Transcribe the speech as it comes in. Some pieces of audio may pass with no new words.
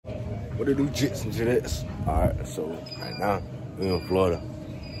What to do, jits and jits? Alright, so right now, we're in Florida.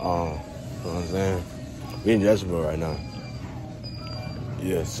 You know what I'm saying? We in Jacksonville right now.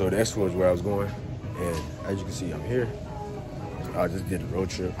 Yeah, so that's where I was going. And as you can see, I'm here. I just did a road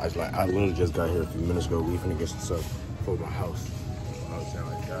trip. I literally just got here a few minutes ago. We finna get some stuff for my house. I was saying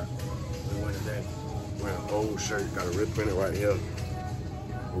like that. We went today. Wearing an old shirt, got a rip in it right here.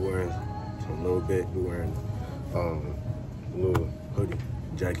 We're wearing some little bit. We're wearing a little hoodie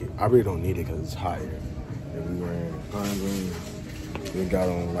jacket. I really don't need it because it's hot here. And we wearing pine green. We got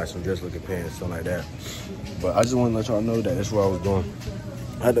on like some dress looking pants, something like that. But I just want to let y'all know that that's what I was doing.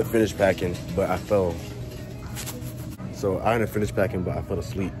 I had to finish packing, but I fell. So I had to finish packing, but I fell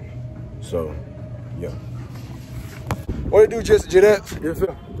asleep. So, yeah. What to do, Jeanette? You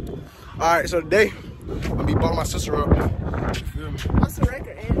feel? All right, so today, I'm gonna be balling my sister up. You feel me? What's the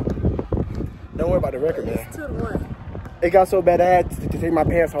record, Ed? Don't worry about the record, man. It's 2-1. It got so bad I had to take my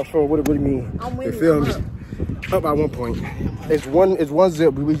pants off, show what it really mean. I'm winning. You feel me? Up by 1 point. It's one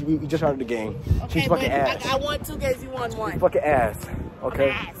zip. We just started the game. Okay, She's fucking ass. I won 2 games, you won 1. She's fucking ass. Okay.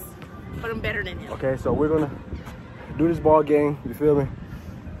 Ass. But I'm better than him. Okay, so we're gonna do this ball game. You feel me?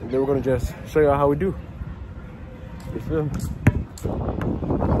 And then we're gonna just show y'all how we do. You feel me?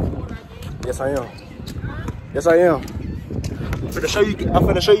 Yes, I am. Yes, I am. I'm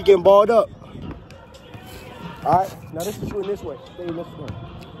finna show you getting balled up. All right. Now this is shooting this way. Stay in this way.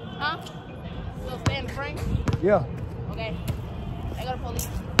 Huh? So stay in the frame? Yeah. Okay. I got a police.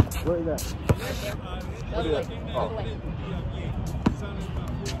 Where is that? The other way. Oh. The other way.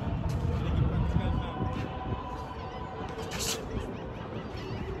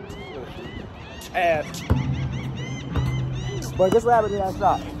 Ass. But guess what happened to that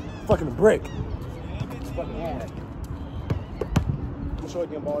shot? Fucking a brick. Fucking ass. I'm gonna show you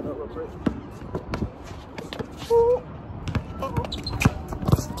getting balled up real quick.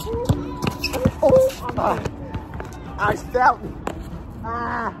 I stepped.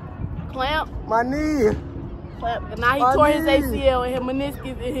 Clamp. My knee. Clamp. And now he tore his ACL and his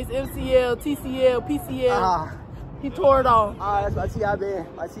meniscus and his MCL, TCL, PCL. He tore it off. That's my TI band.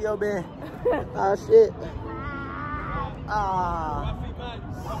 My TO band. Shit.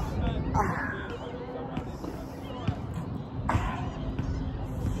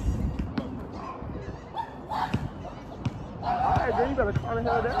 Alright, then you better calm the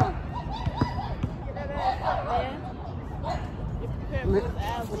hell down. Get that ass up, man. Get prepared for this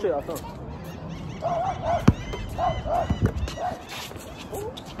ass. Let me show y'all something.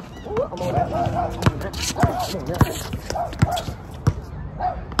 I'm on that. I'm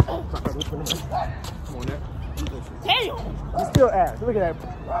on that. Damn! He's still ass. Look at that.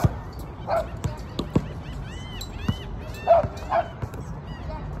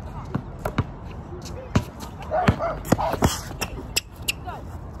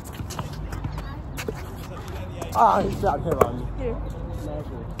 He shot him on me. Here.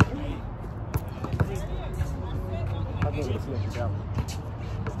 I can't even see him down.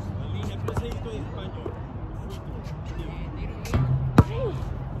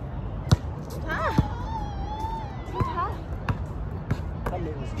 I'm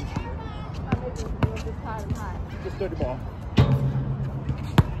making this easy. I'm making it this high and high. Just 30 ball.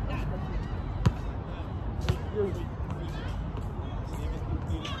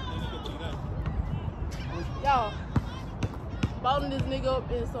 Y'all, balling this nigga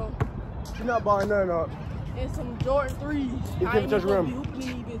up in some. You're not balling nothing up. In some Jordan 3s. You can't touch the rim.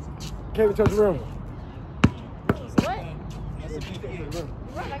 Can't even touch the rim. What?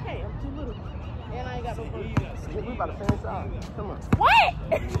 Right, I can't. I'm too little. And I ain't got no foot. We about the same size. Come on. What?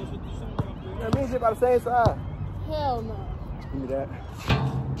 That means we're about the same size. Hell no. Give me that.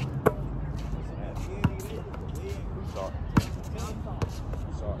 I'm sorry. I'm sorry.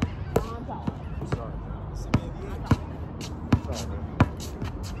 I'm sorry. I'm sorry. I'm sorry, man.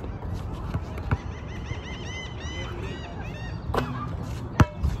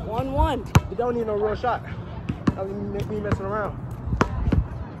 1-1. You don't need no real shot. I mean, me messing around.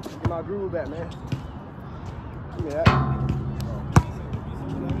 Get my groove back, man. Give me that.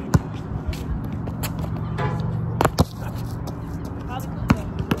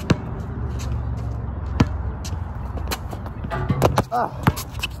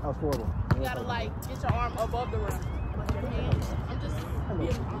 That was horrible. You gotta like get your arm above the rim. Like your hand. I'm just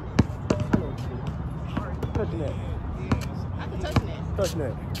being Touching that. I can touch that. Touching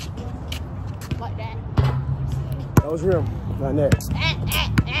that. Like that. That was rim, not net. I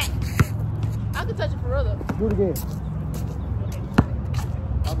can touch it for real though. Do it again.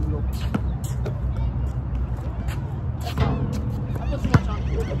 I'll be open. I put too much on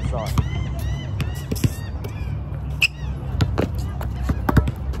it. I'm sorry.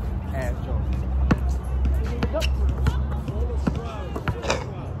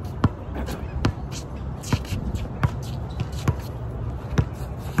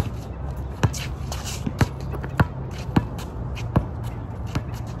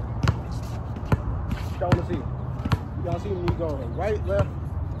 y'all want to see. Y'all see me go right, left,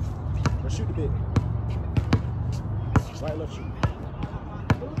 or shoot the bit. Right, left, shoot.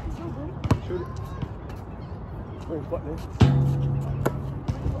 Shoot it. Green button.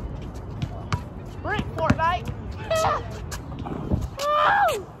 Sprint, Fortnite.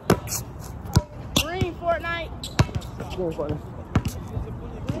 Green Fortnite. Green button.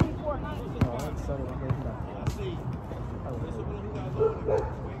 Green Fortnite. Oh, that's seven.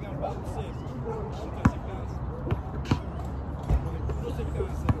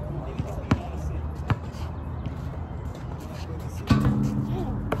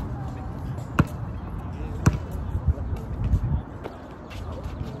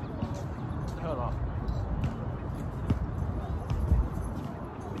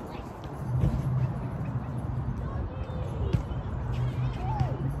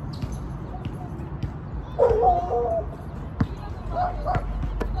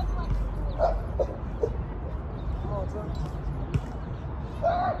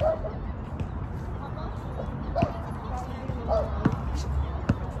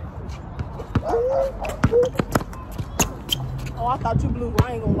 Oh, I thought you blew.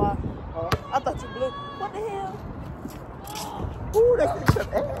 I ain't gonna lie. I thought you blew. What the hell? Ooh, that's it.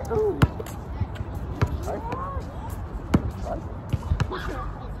 Ooh.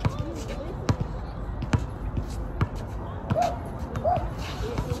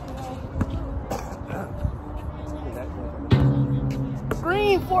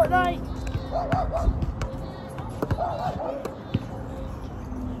 Green Fortnite.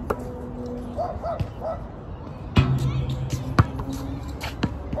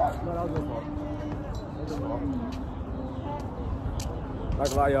 No, that was your fault. Not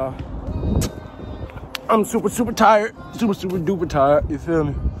gonna lie, y'all. I'm super tired. Super duper tired. You feel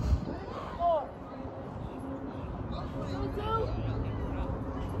me?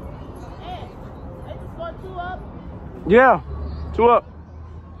 Yeah, 2 up.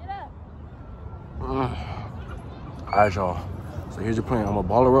 Alright, y'all. So here's the plan. I'm gonna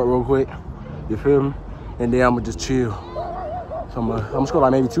ball her up real quick. You feel me? And then I'm gonna just chill. So I'm gonna score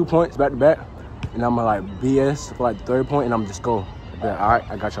like maybe 2 points back to back. And I'm gonna like BS for like the 3rd point, and I'm gonna just go. Yeah, alright,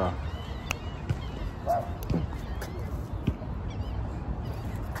 I got y'all.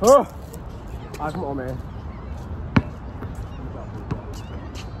 Oh! Alright, come on, man.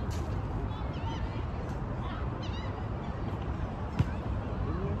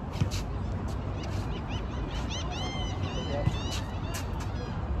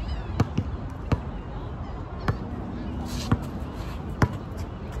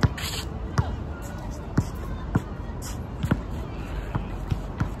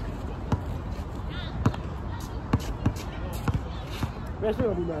 Man, she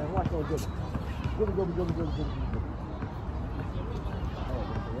gonna be mad. Watch those good. Good.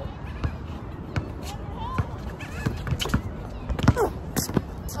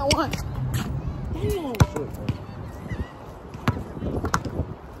 I won. Damn.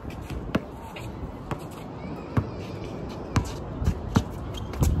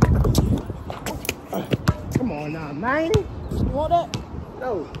 Come on now, man. You want that?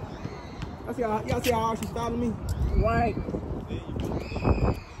 No. Y'all see how hard she's stopping me? Right.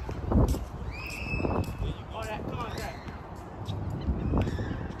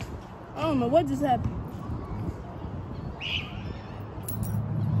 I don't know what just happened.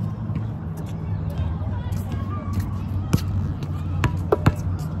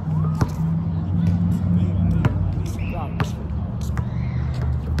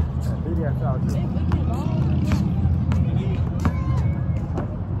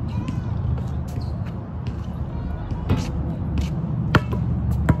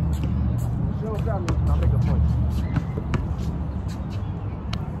 I'll make a point.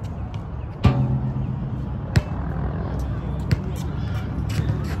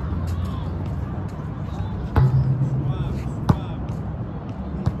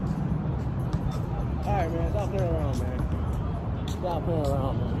 Alright, man, stop playing around, man. Stop playing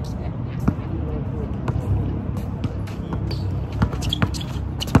around, man.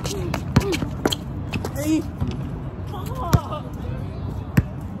 Hey.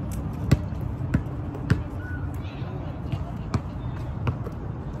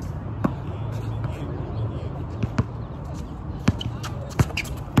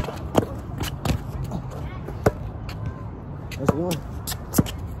 That's one.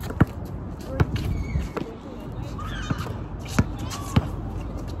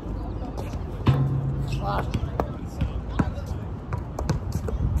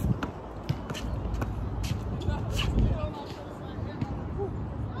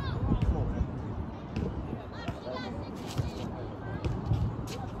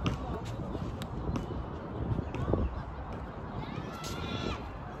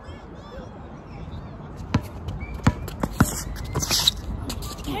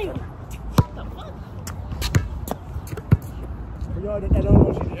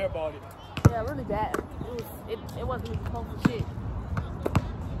 no, she airballed it. Yeah, really bad. It wasn't even close to shit.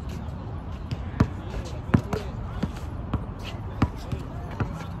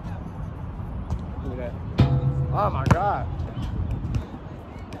 Look at that. Oh my God.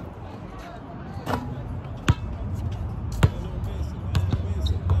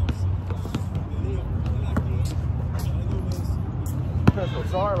 I'm so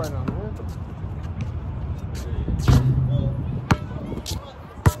sorry right now, man.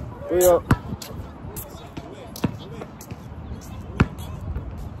 Hurry up.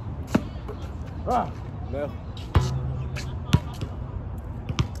 Ah, left.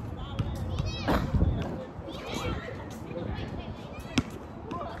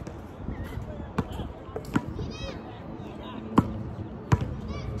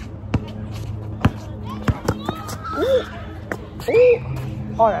 Ooh.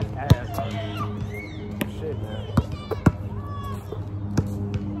 Oh, that's ass. Shit, man.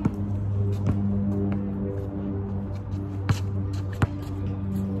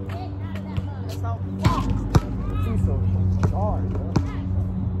 She's so sorry, man.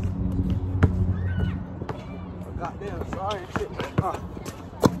 Goddamn sorry shit, man.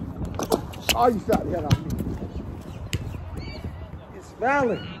 Oh, you shot the hell out of me. It's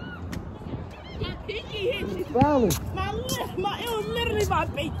valid. My pinky hit you. It's valid. It was literally my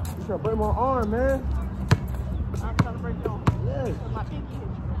pinky. You trying to break my arm, man. I'm trying to break your arm. Yes. My pinky hit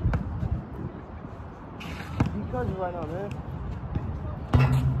you. You country right now, man.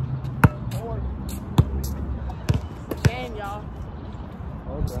 Game, y'all.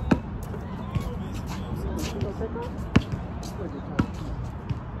 Okay. You gonna take off?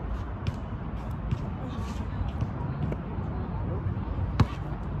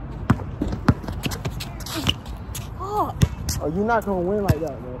 Oh, you're not gonna win like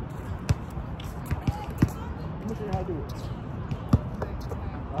that, man. Let me show you how to do it.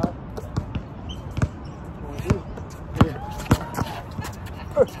 Alright? Yeah.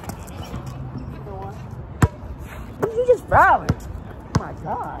 You just fouling. Oh my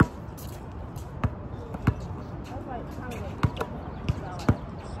God.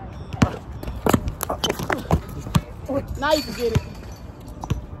 Now you can get it.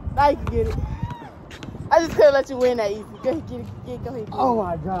 Now you can get it. I just couldn't let you win that easy. Go ahead, get it. Go ahead. Get Oh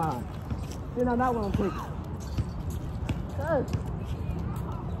my God. Then I'm not gonna take it. Trying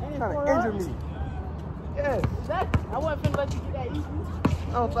to injure me. Yes. Exactly. I wasn't finna let you get that easy.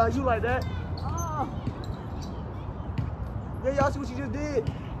 I don't find you like that. Oh. Yeah, y'all see what you just did?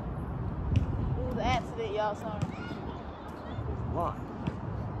 It was an accident, y'all. Sorry. What?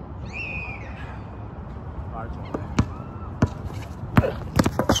 All right,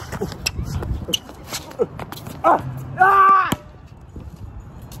 ah! Ah!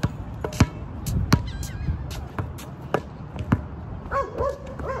 Oh, boy.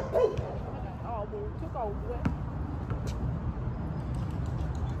 Took off, boy.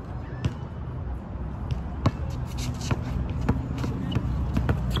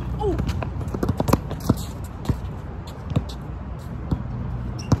 Ooh.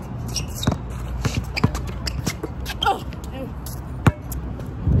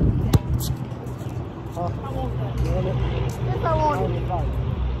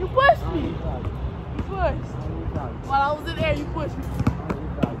 You pushed me. You pushed. While I was in there, you pushed me.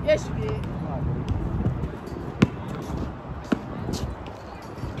 Yes, you did.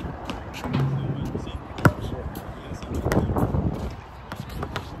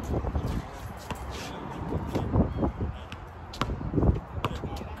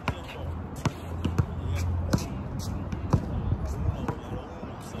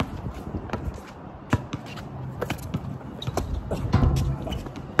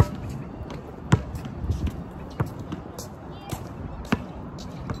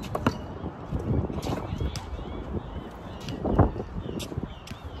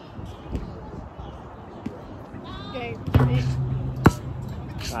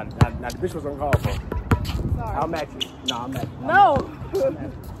 Now the bitch was uncalled for. Sorry. I'll match you. No, I'll match you. No.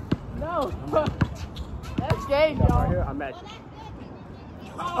 No. That's game, Right y'all. here, I'll match you.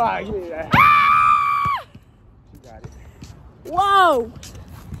 All right, give me that. You got it. Whoa.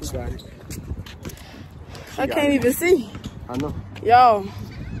 You got it. I can't even see. I know. Y'all. You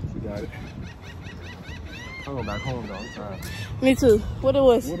got it. I'm going back home, though. I'm tired. Me too. What it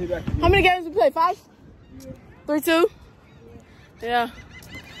was? We'll be back How many games we played? 5? Yeah. 3-2? Yeah.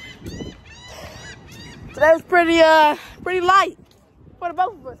 Today was pretty light for the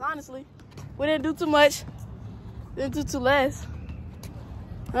both of us, honestly. We didn't do too much. Didn't do too less.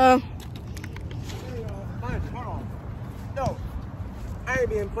 Hold on. Yo, I ain't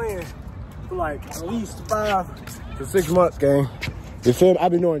been playing for like at least 5 to 6 months, gang. You feel me?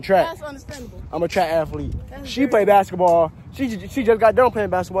 I've been doing track. That's understandable. I'm a track athlete. That's She play basketball. She just got done playing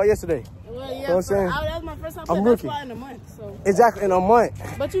basketball yesterday. Well, yeah, You know what I'm saying? that was my first time I'm playing rookie. basketball in a month. So. Exactly, in a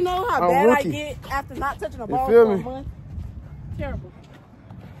month. But you know how I'm bad rookie. I get after not touching a ball feel for me? a month? Terrible.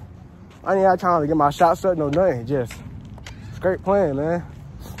 I ain't had time to get my shots up, no nothing. Just straight playing, man.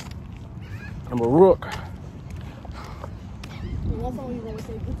 I'm a rook. What song you gonna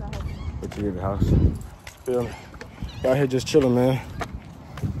say? Get to house. Get to the house. Feel me? Out here just chilling, man.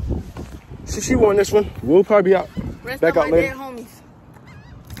 She won this one. We'll probably be out. Rest Back of out my later. dead homies.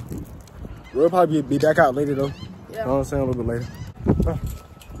 We'll probably be back out later, though. Yeah. You know what I'm saying? A little bit later.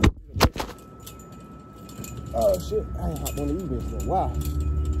 Oh, shit. I ain't hopped one of these bitches for a while.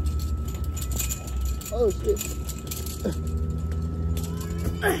 Oh, shit.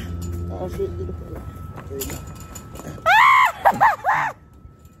 Oh, shit. Get the fuck out. There you go.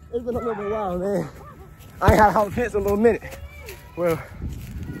 It's been a little bit while, man. I ain't had hot pants in a little minute. Well,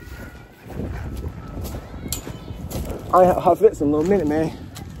 I ain't had hot fits in a little minute, man.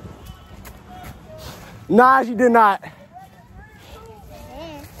 Nah, she did not.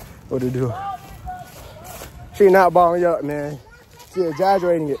 What'd it do? She not balling you up, man. She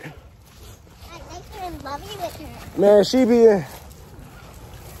exaggerating it. I'm loving with her. Man, she be in.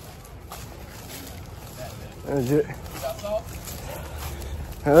 Legit.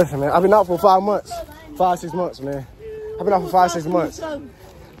 Hey, listen, man, I've been out for 5 months. 5-6 months, man. I've been out for 5-6 months. I've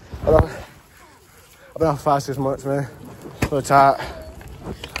been out for 5-6 months, man. A little tired.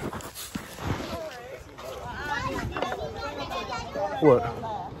 What?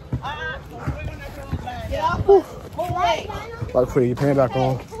 Whew. About to put your pan back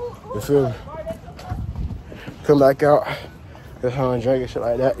on. You feel me? Come back out. Get her and drink and shit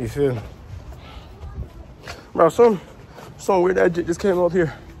like that. You feel me? Bro, some weird that just came up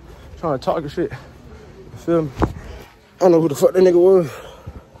here trying to talk and shit. You feel me? I don't know who the fuck that nigga was.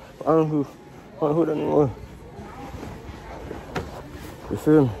 I don't know who that nigga was. You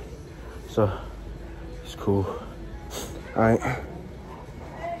feel me? So, it's cool. Alright,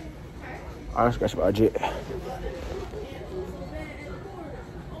 scratch my jet.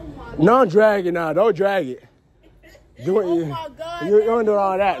 No, drag it now. Don't drag it. Do it. Oh my God. You don't do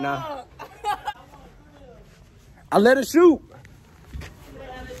all that now. I let her shoot.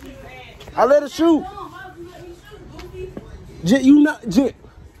 I let her shoot. You not Jit.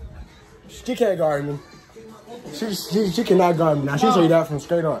 She can't guard me. She cannot guard me now. She'll tell you that from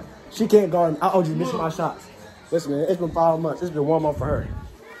straight on. She can't guard me. I just missing my shots. Listen, man, it's been 5 months. It's been 1 month for her.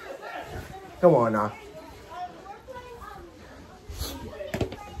 Come on now.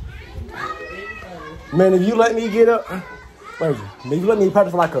 Man, if you let me get up, wait, if you let me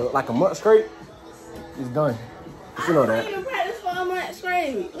practice for like a month straight, it's done. You know that. You didn't practice for a month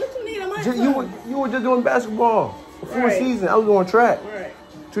straight. What you need a month for? You were just doing basketball. The full Right. season. I was doing track. Right.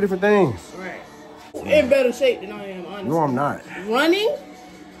 2 different things. Right. In better shape than I am, honestly. No, I'm not. Running?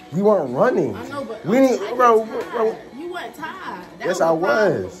 We weren't running. I know, but We didn't, bro. you wasn't tired. That Yes, the I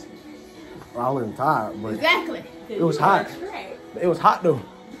problem. was. Well, I wasn't tired, but Exactly. it was hot. It was hot though.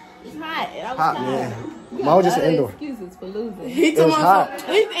 It's hot. I was Hot, tired. man. I was just an indoor. Excuses for losing. He It told was me hot.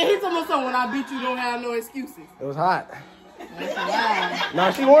 something. He told me something. When I beat you, don't have no excuses. It was hot. That's a lie.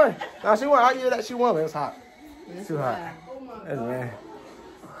 Nah, she won. I'll give you that she won, but it was hot. It's too hot. That's man.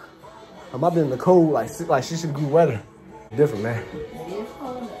 I might be in the cold, like she should do weather. Different, man.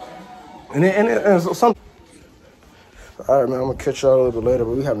 And so some. All right, man. I'm gonna catch y'all a little bit later,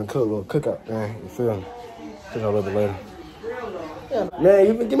 but we having a little cookout, man. You feel me? Catch y'all a little bit later. Man,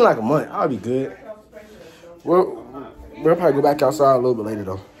 you give me like a month. I'll be good. We'll probably go back outside a little bit later,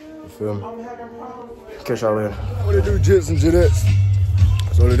 though. You feel me? Catch y'all later. What to do, Jits and Jidettes?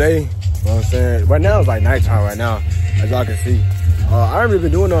 So today, you know what I'm saying? Right now, it's like nighttime right now, as y'all can see. I ain't really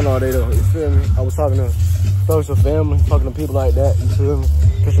been doing nothing all day, though. You feel me? I was talking to folks with family, talking to people like that. You feel me?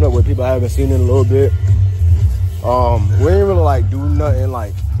 Catching up with people I haven't seen in a little bit. We ain't really, like, do nothing,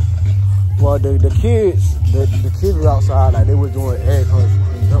 like, well, the kids were outside, like, they was doing egg hunts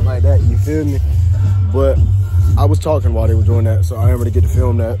and stuff like that, you feel me? But I was talking while they were doing that, so I didn't really get to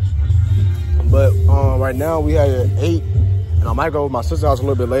film that. But right now, we had at 8, and I might go with my sister's house a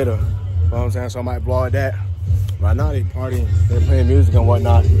little bit later. You know what I'm saying? So I might vlog that. Right now, they partying, they're playing music and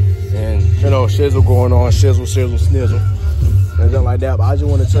whatnot. And, you know, shizzle going on, shizzle, snizzle. And something like that. But I just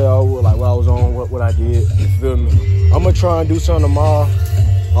want to tell y'all like what I was on, what I did. You feel me? I'm gonna try and do something tomorrow.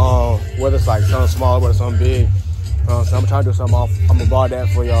 Whether it's like something small, whether it's something big. So I'm gonna try to do something off. I'm gonna vlog that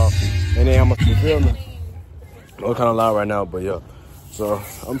for y'all. And then I'm gonna, you feel me? I'm kind of loud right now, but yeah. So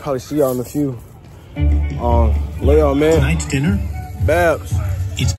I'm probably see y'all in a few. Lay on, man. Tonight's dinner? Babs.